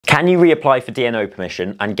Can you reapply for DNO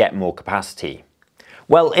permission and get more capacity?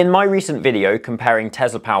 Well, in my recent video comparing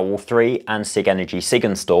Tesla Powerwall 3 and GivEnergy Sig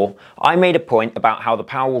Install, I made a point about how the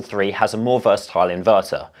Powerwall 3 has a more versatile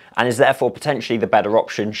inverter and is therefore potentially the better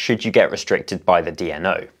option should you get restricted by the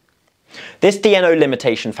DNO. This DNO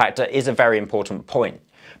limitation factor is a very important point,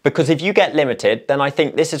 because if you get limited, then I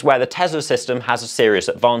think this is where the Tesla system has a serious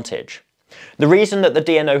advantage. The reason that the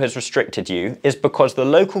DNO has restricted you is because the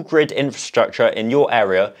local grid infrastructure in your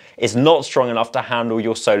area is not strong enough to handle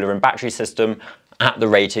your solar and battery system at the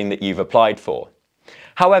rating that you've applied for.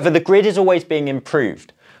 However, the grid is always being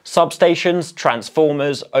improved. Substations,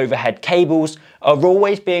 transformers, overhead cables are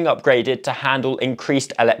always being upgraded to handle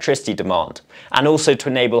increased electricity demand, and also to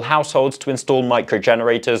enable households to install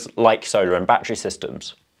microgenerators like solar and battery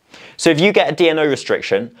systems. So if you get a DNO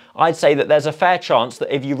restriction, I'd say that there's a fair chance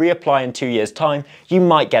that if you reapply in 2 years' time, you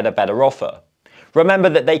might get a better offer. Remember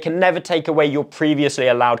that they can never take away your previously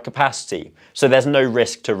allowed capacity, so there's no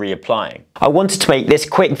risk to reapplying. I wanted to make this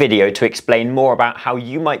quick video to explain more about how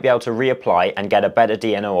you might be able to reapply and get a better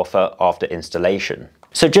DNO offer after installation.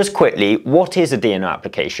 So just quickly, what is a DNO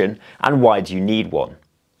application and why do you need one?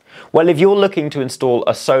 Well, if you're looking to install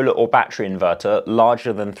a solar or battery inverter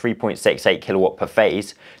larger than 3.68 kilowatt per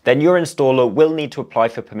phase, then your installer will need to apply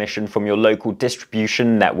for permission from your local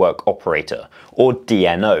distribution network operator, or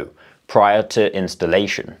DNO, prior to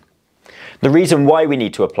installation. The reason why we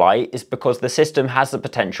need to apply is because the system has the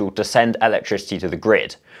potential to send electricity to the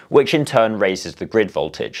grid, which in turn raises the grid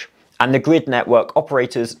voltage. And the grid network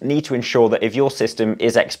operators need to ensure that if your system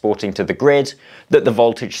is exporting to the grid, that the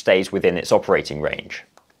voltage stays within its operating range.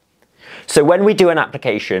 So when we do an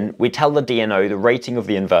application, we tell the DNO the rating of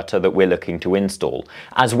the inverter that we're looking to install,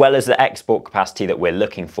 as well as the export capacity that we're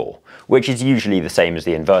looking for, which is usually the same as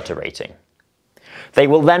the inverter rating. They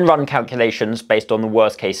will then run calculations based on the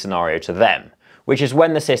worst case scenario to them, which is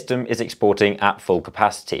when the system is exporting at full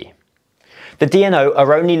capacity. The DNO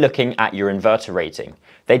are only looking at your inverter rating.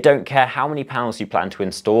 They don't care how many panels you plan to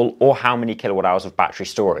install or how many kilowatt hours of battery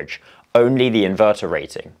storage, only the inverter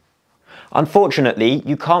rating. Unfortunately,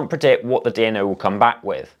 you can't predict what the DNO will come back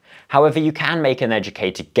with. However, you can make an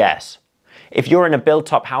educated guess. If you're in a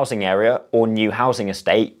built-up housing area or new housing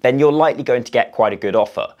estate, then you're likely going to get quite a good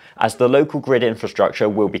offer, as the local grid infrastructure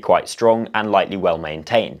will be quite strong and likely well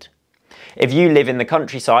maintained. If you live in the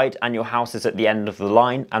countryside and your house is at the end of the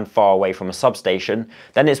line and far away from a substation,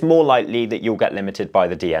 then it's more likely that you'll get limited by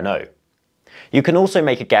the DNO. You can also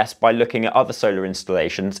make a guess by looking at other solar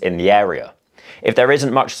installations in the area. If there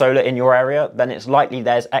isn't much solar in your area, then it's likely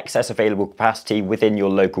there's excess available capacity within your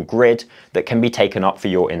local grid that can be taken up for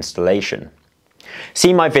your installation.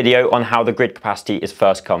 See my video on how the grid capacity is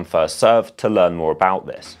first come first served to learn more about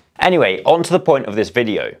this. Anyway, on to the point of this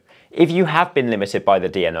video. If you have been limited by the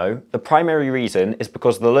DNO, the primary reason is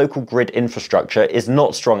because the local grid infrastructure is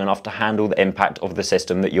not strong enough to handle the impact of the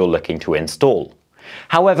system that you're looking to install.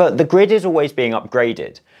 However, the grid is always being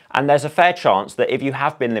upgraded, and there's a fair chance that if you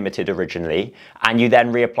have been limited originally and you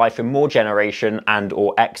then reapply for more generation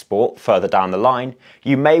and/or export further down the line,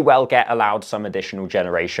 you may well get allowed some additional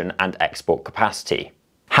generation and export capacity.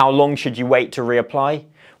 How long should you wait to reapply?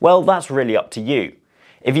 Well, that's really up to you.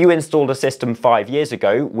 If you installed a system 5 years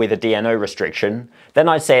ago with a DNO restriction, then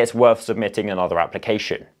I'd say it's worth submitting another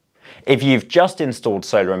application. If you've just installed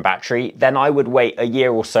solar and battery, then I would wait a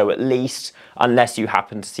year or so at least, unless you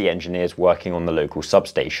happen to see engineers working on the local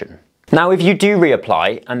substation. Now, if you do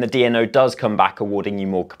reapply and the DNO does come back awarding you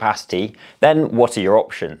more capacity, then what are your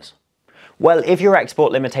options? Well, if your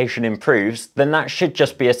export limitation improves, then that should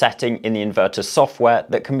just be a setting in the inverter's software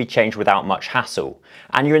that can be changed without much hassle,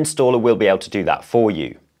 and your installer will be able to do that for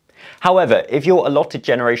you. However, if your allotted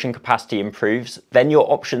generation capacity improves, then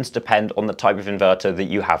your options depend on the type of inverter that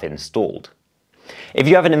you have installed. If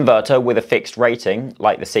you have an inverter with a fixed rating,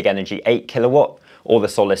 like the GivEnergy 8 kilowatt, or the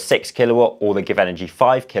Solis 6 kilowatt, or the GivEnergy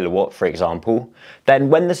 5 kilowatt, for example, then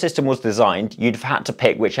when the system was designed, you'd have had to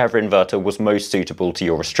pick whichever inverter was most suitable to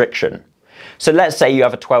your restriction. So let's say you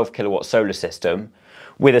have a 12 kilowatt solar system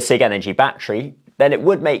with a GivEnergy battery, then it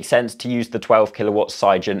would make sense to use the 12 kilowatt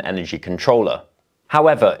Cygen energy controller.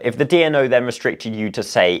 However, if the DNO then restricted you to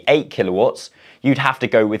say 8 kilowatts, you'd have to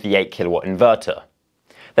go with the 8 kilowatt inverter.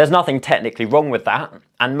 There's nothing technically wrong with that,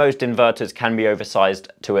 and most inverters can be oversized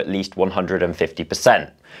to at least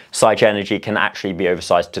 150%. GivEnergy can actually be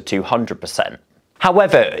oversized to 200%.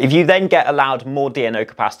 However, if you then get allowed more DNO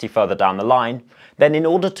capacity further down the line, then in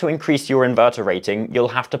order to increase your inverter rating, you'll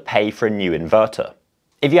have to pay for a new inverter.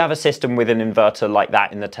 If you have a system with an inverter like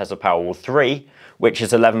that in the Tesla Powerwall 3, which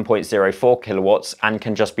is 11.04 kilowatts and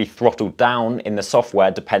can just be throttled down in the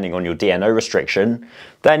software depending on your DNO restriction,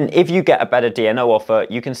 then if you get a better DNO offer,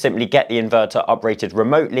 you can simply get the inverter uprated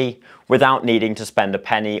remotely without needing to spend a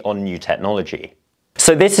penny on new technology.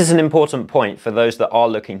 So this is an important point for those that are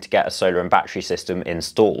looking to get a solar and battery system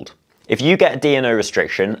installed. If you get a DNO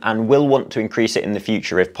restriction and will want to increase it in the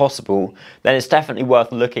future if possible, then it's definitely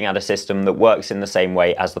worth looking at a system that works in the same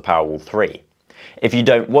way as the Powerwall 3. If you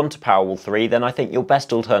don't want a Powerwall 3, then I think your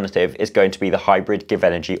best alternative is going to be the hybrid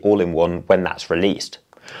GivEnergy All-In-One when that's released.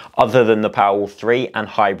 Other than the Powerwall 3 and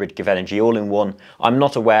hybrid GivEnergy All-In-One, I'm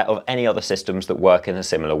not aware of any other systems that work in a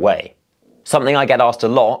similar way. Something I get asked a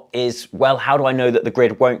lot is, well, how do I know that the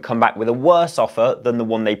grid won't come back with a worse offer than the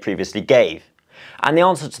one they previously gave? And the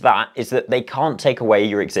answer to that is that they can't take away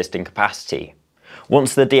your existing capacity.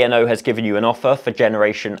 Once the DNO has given you an offer for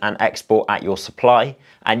generation and export at your supply,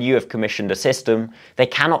 and you have commissioned a system, they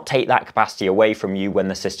cannot take that capacity away from you when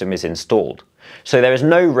the system is installed. So there is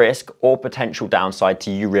no risk or potential downside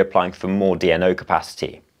to you reapplying for more DNO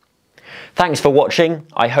capacity. Thanks for watching,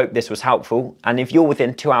 I hope this was helpful, and if you're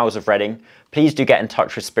within 2 hours of Reading, please do get in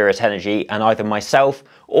touch with Spirit Energy and either myself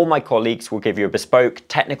or my colleagues will give you a bespoke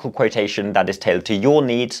technical quotation that is tailored to your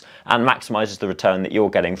needs and maximises the return that you're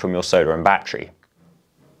getting from your solar and battery.